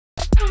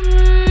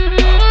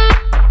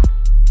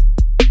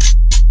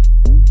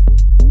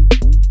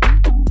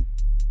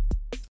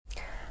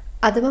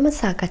අද මම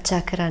සාකච්ඡා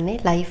කරන්නේ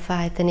ලයිෆ්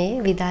ආයතනයේ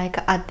විධායක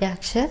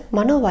අධ්‍යක්ෂ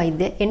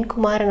මනෝවෛද්‍ය එන්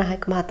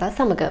කුමාරනායක මහතා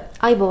සමග.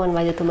 අයිබෝවන්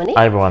වෛද්‍යතුමනි.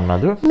 අයිබෝවන්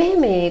මధు.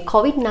 මේ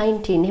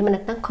COVID-19 එහෙම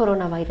නැත්නම්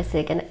කොරෝනා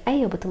වෛරසය ගැන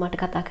ඇයි ඔබතුමාට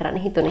කතා කරන්න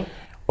හිතුනේ?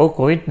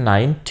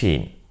 COVID-19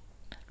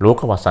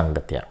 ලෝක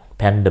වසංගතයක්,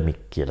 පැන්ඩමික්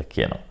කියලා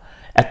කියනවා.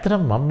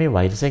 ඇත්තටම මම මේ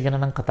වෛරසය ගැන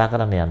නම් කතා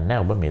කරන්න යන්නේ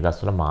නැහැ. ඔබ මේ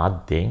දවස්වල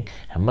මාධ්‍යයෙන්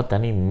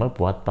හැමතැනින්ම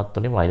පුවත්පත්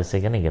වලින්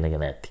වෛරසය ගැන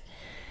ඉගෙනගෙන ඇති.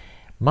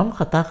 මම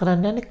කතා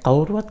කරන්න යන්නේ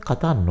කවුරුවත්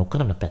කතා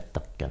නොකරන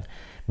පැත්තක් ගැන.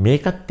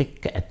 මේකත්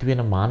එක්ක ඇතිවෙන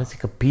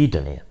මානසික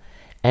පීඩනය.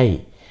 ඇයි?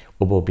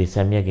 ඔබ ඔබේ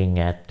සැමියගෙන්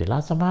ඈත් වෙලා,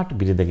 සමහරට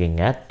බිරිඳගෙන්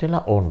ඈත්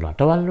වෙලා, ඕන්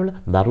රටවල් වල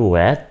දරුවෝ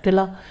ඈත්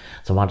වෙලා,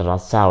 සමහරට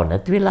රස්සාව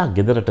නැති වෙලා,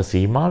 ගෙදරට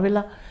සීමා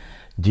වෙලා,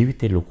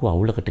 ජීවිතේ ලොකු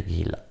අවුලකට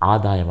ගිහිල්ලා,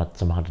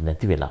 ආදායමත් සමහරට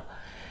නැති වෙලා.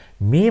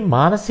 මේ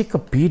මානසික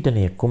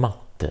පීඩනය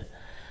කුමක්ද?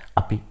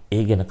 අපි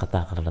ඒ ගැන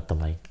කතා කරලා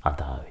තමයි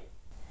අද ආවේ.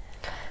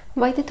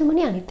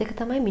 වෛද්‍යතුමනි, අනිත් එක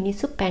තමයි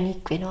මිනිස්සු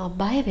පැනික් වෙනවා,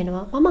 බය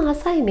වෙනවා. මම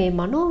ආසයි මේ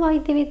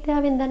මනෝවෛද්‍ය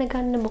විද්‍යාවෙන්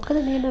දැනගන්න මොකද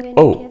මෙහෙම වෙන්නේ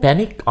කියලා. ඔව්,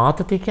 පැනික්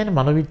ආතතිය කියන්නේ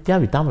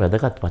මනෝවිද්‍යාව ඉතාම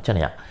වැදගත්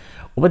වචනයක්.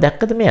 ඔබ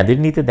දැක්කද මේ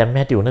ඇදිරි නීතිය දැම්ම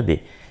හැටි උනදී?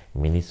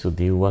 මිනිස්සු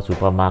දිව්වා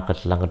සුපර්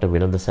මාකට් ළඟට,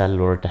 වෙළඳ සැල්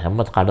වලට,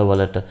 හැම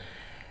කඩවලට.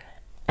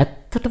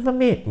 ඇත්තටම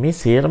මේ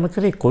සේරම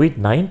කරේ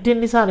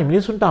COVID-19 නිසානේ.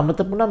 මිනිස්සුන්ට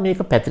අමතක වුණා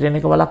මේක පැතිරෙන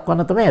එක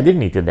වළක්වන්න තමයි ඇදිරි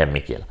නීතිය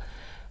දැම්මේ කියලා.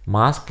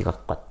 මාස්ක්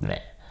එකක්වත්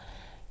නැහැ.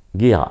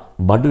 ගියා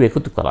බඩු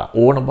එකතු කරා,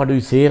 ඕන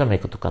බඩුයි සේරම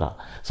එකතු කරා.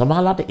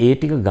 සමහරවිට ඒ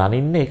ටික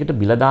ගනින්න ඒකට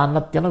බිල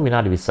දාන්නත් යන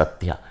විනාඩි 20ක්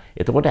 30.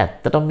 එතකොට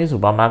ඇත්තටම මේ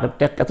සුපර්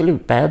මාකට් එකක්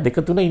ඇතුලේ පැය දෙක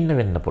තුන ඉන්න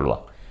වෙන්න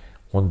පුළුවන්.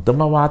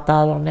 හොඳම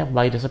වාතාවරණයක්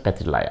වෛරස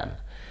පැතිරලා යන්න.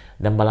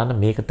 දැන් බලන්න,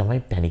 මේක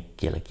තමයි පැනික්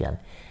කියලා කියන්නේ.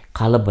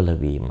 කලබල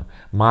වීම,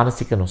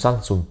 මානසික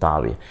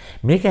නොසන්සුන්තාවය.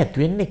 මේක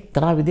ඇති වෙන්නේ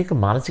එක්තරා විදිහක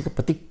මානසික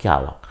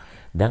ප්‍රතික්‍රියාවක්.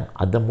 දැන්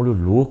අද මුළු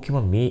ලෝකෙම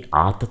මේ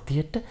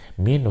ආතතියට,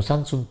 මේ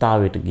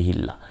නොසන්සුන්තාවයට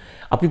ගිහිල්ලා.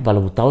 අපි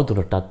බලමු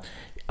තවදුරටත්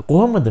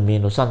කොහොමද මේ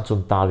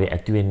නොසන්සුන්තාවය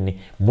ඇති වෙන්නේ,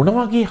 මොන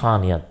වගේ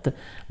හානියක්ද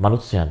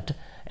මනුස්සයන්ට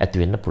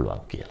ඇති වෙන්න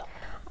පුළුවන් කියලා.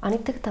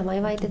 අනිත් එක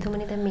තමයි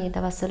වෛද්‍යතුමනි, දැන් මේ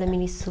දවස්වල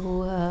මිනිස්සු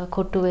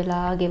කොටු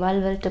වෙලා,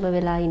 ගෙවල් වලටම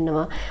වෙලා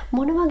ඉන්නවා.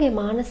 මොන වගේ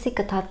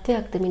මානසික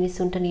තත්ත්වයක්ද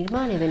මිනිස්සුන්ට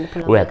නිර්මාණය වෙන්න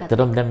පුළුවන්? ඔය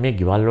ඇත්තටම දැන් මේ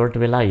ගෙවල් වලට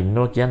වෙලා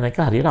ඉන්නවා කියන එක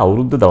හරියට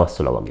අවුරුද්ද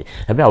දවස්වල වගේ.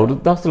 හැබැයි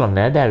අවුරුද්ද දවස්වල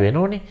නෑදෑ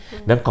වෙනෝනේ.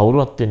 දැන්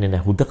කවුරුවත් වෙන්නේ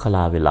නැහැ.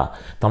 හුදකලා වෙලා,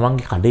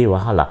 තමන්ගේ කඩේ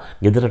වහලා,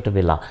 ගෙදරට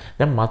වෙලා.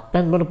 දැන්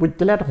මත්පැන් බොන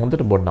පුච්චලයට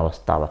හොඳට බොන්න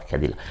අවස්ථාවක්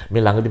හැදිලා.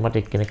 මේ ළඟදි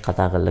මට එක්කෙනෙක්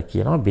කතා කරලා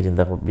කියනවා,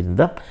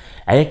 බිරිඳ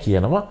ඇය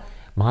කියනවා,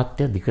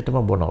 මහත්තයා දිගටම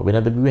බොනවා.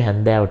 වෙනද බිව්වේ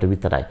හැන්දෑවට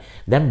විතරයි.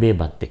 දැන්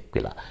බේබත් එක්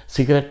වෙලා.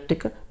 සිගරට්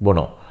එක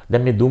බොනවා.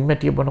 දැන් මේ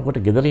දුම්මැටිය බොනකොට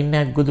ගෙදර ඉන්න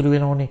අය ගොදුරු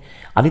වෙනෝනේ.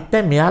 අනිත්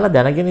අය මෙයාලා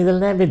දැනගෙන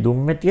ඉඳලා නැහැ මේ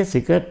දුම්මැටිය,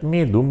 සිගරට්,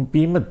 මේ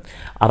දුම්පීම,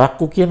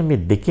 අරක්කු කියන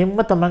මේ දෙකෙන්ම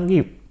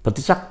තමන්ගේ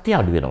ප්‍රතිශක්තිය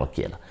අඩු වෙනවා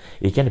කියලා.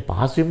 ඒ කියන්නේ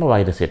පහසුවෙන්ම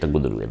වෛරසයට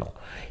ගොදුරු වෙනවා.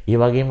 ඒ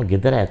වගේම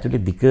ගෙදර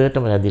ඇතුලේ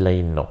දිගටම රැඳිලා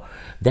ඉන්නවා.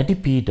 දැටි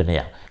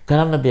පීඩනය,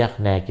 කරන්න දෙයක්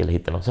නැහැ කියලා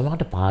හිතනවා.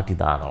 සමහරට පාටි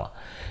දානවා.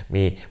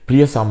 මේ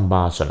ප්‍රිය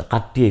සංഭാෂණ,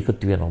 කට්ටිය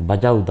එකතු වෙනවා,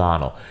 බජව්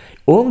දානවා.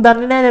 ඕම්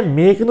දන්නේ නැහැ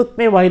මේකනුත්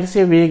මේ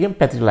වෛරසය වේගෙන්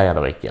පැතිරලා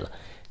යනවා කියලා.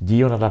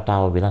 ජීවන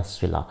රටාව වෙනස්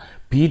වෙලා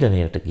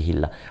පීඩනයට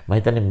ගිහිල්ලා. මම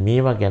හිතන්නේ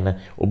මේවා ගැන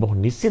ඔබ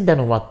නිශ්චිත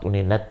දැනුවත්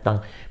උනේ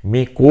නැත්නම්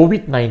මේ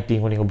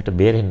COVID-19 වලින් ඔබට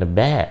බේරෙන්න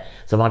බෑ.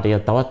 සමහරට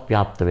ඒක තවත්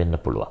ව්‍යාප්ත වෙන්න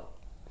පුළුවන්.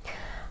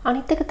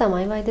 අනිත් එක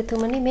තමයි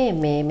වෛද්‍යතුමනි,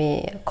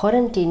 මේ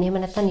ක්වොරන්ටයින් එහෙම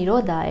නැත්නම්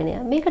නිරෝධායනය,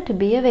 මේකට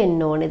බිය වෙන්න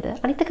ඕනේද?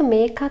 අනිත් එක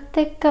මේකත්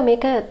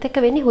එක්ක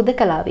වෙන්නේ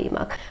හුදකලා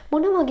වීමක්.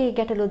 මොන වගේ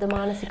ගැටලුද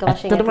මානසික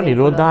වශයෙන්? ඇත්තටම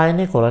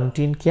නිරෝධායනයේ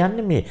ක්වොරන්ටයින්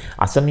කියන්නේ මේ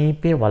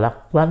අසනීපය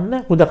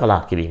වළක්වන්න හුදකලා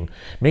කිරීම.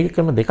 මේක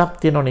ක්‍රම දෙකක්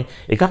තියෙනෝනේ.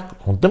 එකක්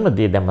හොඳම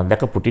දේ දැන් මම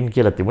දැක පුටින්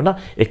කියලා තිබුණා,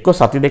 එක්ක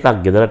සති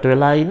දෙකක් ගෙදරට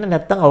වෙලා ඉන්න,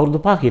 නැත්නම්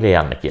අවුරුදු 5 හිරේ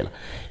යන්න කියලා.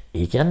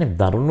 ඒ කියන්නේ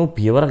දරුණු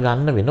පියවර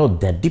ගන්න වෙනවා,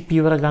 දැඩි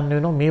පියවර ගන්න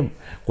වෙනවා මේ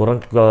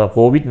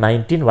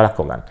COVID-19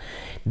 වළක්ව ගන්න.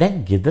 දැන්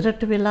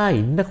ගෙදරට වෙලා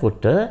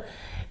ඉන්නකොට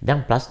දැන්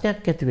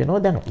ප්‍රශ්නයක් ඇති වෙනවා.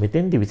 දැන්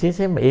මෙතෙන්දි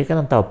විශේෂයෙන්ම ඒක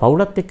නම් තව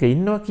පවුලත් එක්ක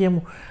ඉන්නවා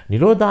කියමු.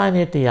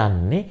 නිරෝධායනයට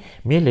යන්නේ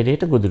මේ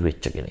ලෙඩේට ගොදුරු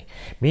වෙච්ච කෙනෙක්.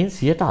 මේ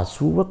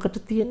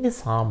 80%කට තියෙන්නේ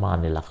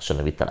සාමාන්‍ය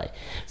ලක්ෂණ විතරයි.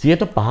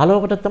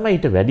 15%කට තමයි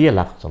ඊට වැඩි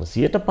ලක්ෂණ.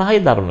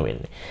 5%යි දරුණු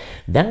වෙන්නේ.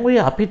 දැන් ඔය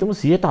අපි හිතමු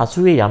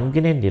 80% යම්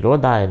කෙනෙක්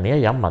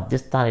නිරෝධායනය යම්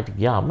මධ්‍යස්ථානයට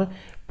ගියාම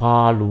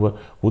පාළුව,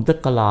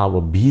 හුදකලාව,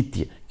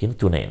 භීතිය කියන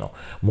තුන එනවා.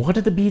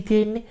 මොකටද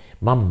භීතිය එන්නේ?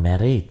 මම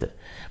මැරෙයිද?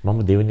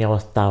 මම දෙවෙනි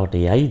අවස්ථාවට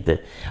යයිද?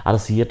 අර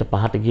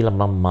 100%ට ගිහලා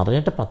මම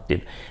මරණයටපත්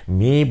වෙයිද?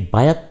 මේ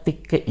බයත්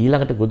එක්ක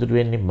ඊළඟට ගොදුරු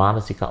වෙන්නේ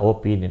මානසික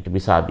අවපීඩනයට,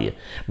 විසාදිය.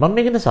 මම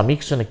මේකෙන්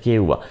සමීක්ෂණ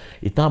කියුවා.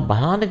 ඉතා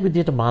භයානක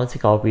විදිහට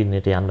මානසික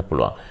අවපීඩනයට යන්න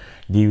පුළුවන්.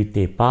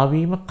 ජීවිතේ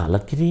පාවීම,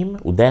 කලකිරීම,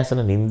 උදෑසන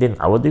නිින්දෙන්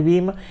අවදි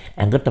වීම,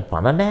 ඇඟට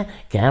පණ නැහැ,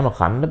 කෑම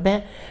කන්න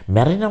බෑ,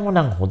 මැරෙනව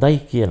නම් හොඳයි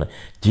කියන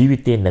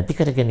ජීවිතේ නැති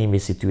කර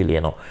ගැනීමේ සිතුවිලි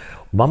එනවා.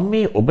 මම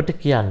මේ ඔබට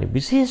කියන්නේ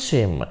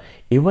විශේෂයෙන්ම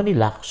එවැනි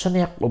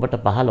ලක්ෂණයක් ඔබට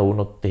පහළ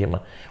වුණොත් එහෙම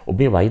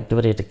ඔබේ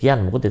වෛද්‍යවරයාට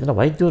කියන්න. මොකද එතන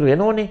වෛද්‍යවරු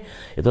වෙනෝනේ.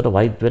 එතකොට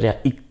වෛද්‍යවරයා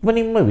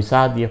ඉක්මනින්ම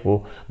විසාදිය හෝ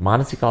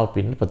මානසික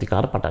අවපීඩන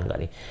ප්‍රතිකාර පටන්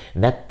ගනී.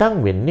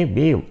 නැත්තම් වෙන්නේ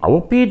මේ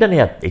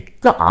අවපීඩනයත්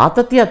එක්ක,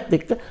 ආතතියත්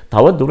එක්ක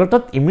තව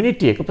දුරටත්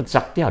ඉමුනිටි එක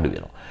ප්‍රතිශක්තිය අඩු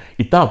වෙනවා.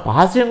 ඉතා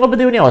පහසෙන් ඔබ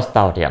දෙවෙනි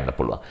අවස්ථාවට යන්න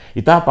පුළුවන්.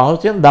 ඉතා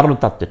පහසෙන් දරුණු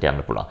තත්ත්වයට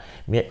යන්න පුළුවන්.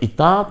 මේ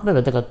ඉතාත්ම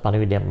වැදගත්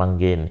පණිවිඩයක් මම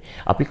ගේන්නේ.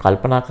 අපි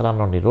කල්පනා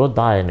කරන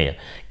නිරෝධායනය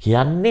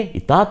කියන්නේ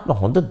ඉතාත්ම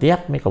හොඳ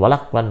දෙයක් මේක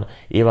වළක්වන්න.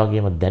 ඒ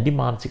වගේම දැඩි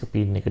මානසික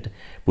පීඩනයකට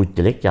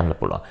පුද්ගලෙක් යන්න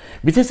පුළුවන්.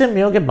 විශේෂයෙන්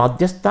මේ වගේ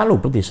මධ්‍යස්ථාන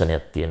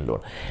උපදේශනයක් තියෙන්න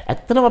ඕන.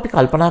 ඇත්තටම අපි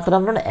කල්පනා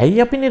කරන්න ඕනේ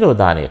ඇයි අපි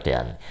නිරෝධානයට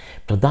යන්නේ?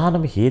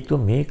 ප්‍රධානම හේතුව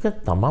මේක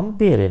තමන්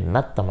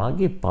බේරෙන්නත්,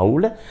 තමාගේ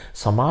පවුල,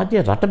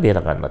 සමාජය, රට බේර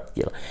ගන්නත්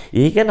කියලා.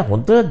 ඒ කියන්නේ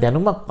හොඳ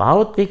දැනුමක්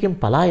ආවොත් ඒකෙන්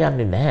පලා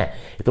යන්නේ නැහැ.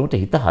 එතකොට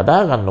හිත හදා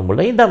ගන්න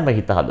මුලින් ඉඳන්ම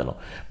හිත හදනවා.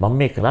 මම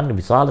මේ කරන්නේ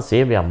විශාල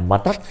සේවයක්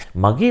මටත්,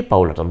 මගේ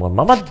පවුලට.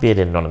 මමත්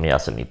බේරෙන්න ඕන මේ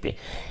අසනීපේ.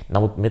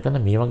 නමුත්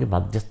මෙතන මේ වගේ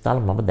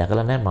මධ්‍යස්ථාන මම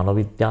දැකලා නැහැ.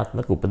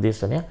 මනෝවිද්‍යාත්මක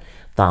උපදේශනයක්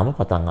තාම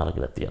පටන්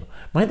අරගෙන තියෙනවා.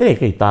 මම හිතන්නේ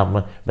ඒක ඊටාම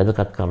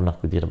වැදගත් කරුණක්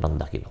විදිහට මම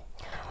දකිනවා.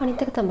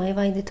 අනිත් එක තමයි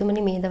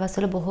වෛද්‍යතුමනි මේ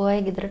දවස්වල බොහෝ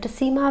අය ගෙදරට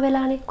සීමා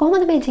වෙලානේ.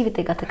 කොහොමද මේ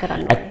ජීවිතය ගත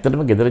කරන්නේ?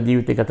 ඇත්තටම ගෙදර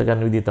ජීවිතය ගත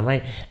කරන විදිහ තමයි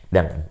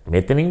දැන්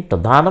මෙතනින්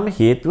ප්‍රධානම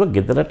හේතුව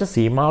ගෙදරට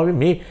සීමාවේ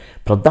මේ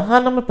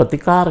ප්‍රධානම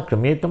ප්‍රතිකාර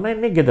ක්‍රමය තමයි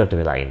මේ ගෙදරට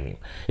වෙලා ඉන්නේ.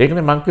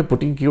 ඒකනේ මං කිව්වේ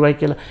පුටින් කිව්වයි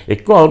කියලා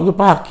එක්ක අවුරුදු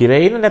 5ක්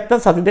ඉරේ ඉන්න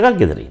නැත්නම් සති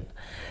දෙකක් ගෙදර ඉන්න.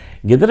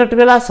 ගෙදරට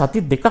වෙලා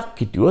සති දෙකක්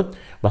හිටියොත්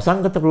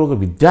වසංගත රෝග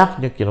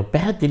විද්‍යාඥයෝ කියන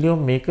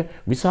පැහැදිලිවම මේක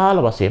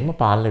විශාල වශයෙන්ම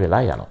පාලනය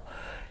වෙලා යනවා.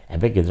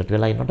 හැබැයි ගෙදරට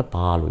වෙලා ඉන්නකොට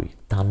පාළුයි,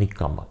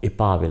 තනිකම,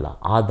 එපා වෙලා,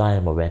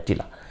 ආදායම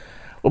වැටිලා.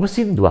 ඔබ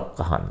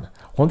සින්දුවක් අහන්න,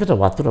 හොඳට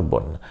වතුර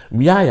බොන්න,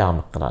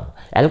 ව්‍යායාම කරන්න,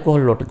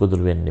 ඇල්කොහොල් වලට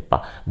ගොදුරු වෙන්න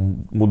එපා,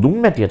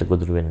 මුදුන් මැටියට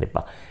ගොදුරු වෙන්න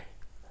එපා.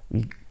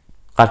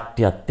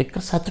 කට්ටියත් එක්ක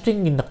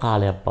සතුටින් ඉන්න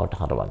කාලයක් බවට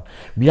හරවන්න.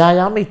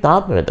 ව්‍යායාම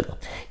ඉතාම වැදගත්.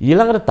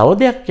 ඊළඟට තව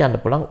දෙයක් කියන්න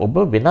පුළුවන් ඔබ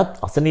වෙනත්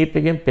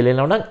අසනීපයෙන්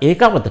පෙළෙනවා නම්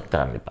ඒක අමතක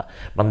කරන්න එපා.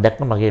 මම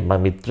දැක්ක මගේ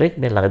මිත්‍රෙක්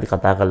මේ ළඟදී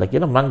කතා කරලා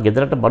කියන මං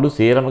ගෙදරට බඩු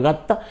සේරම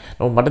ගත්තා.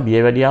 නමුත් මට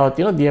දියවැඩියාවක්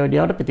තියෙනවා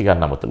දියවැඩියාවට පිටි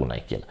ගන්න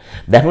අමතකුණයි කියලා.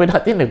 දැන්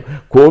වෙලා තියෙන්නේ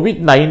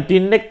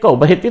COVID-19 එක්ක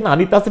ඔබ හිතින්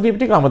අනිත් අසනීප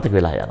ටික අමතක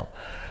වෙලා යනවා.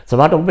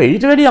 සමහරට ඔබ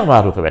ඊට වැඩිය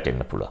අමාරුවක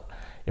වැටෙන්න පුළුවන්.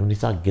 ඒ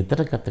නිසා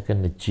ගෙදර ගත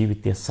කරන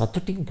ජීවිතය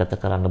සතුටින් ගත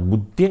කරන්න,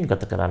 බුද්ධියෙන්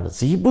ගත කරන්න,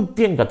 සිහි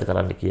බුද්ධියෙන් ගත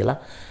කරන්න කියලා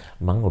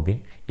මම ඔබෙන්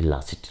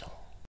ඉල්ලා සිටිනවා.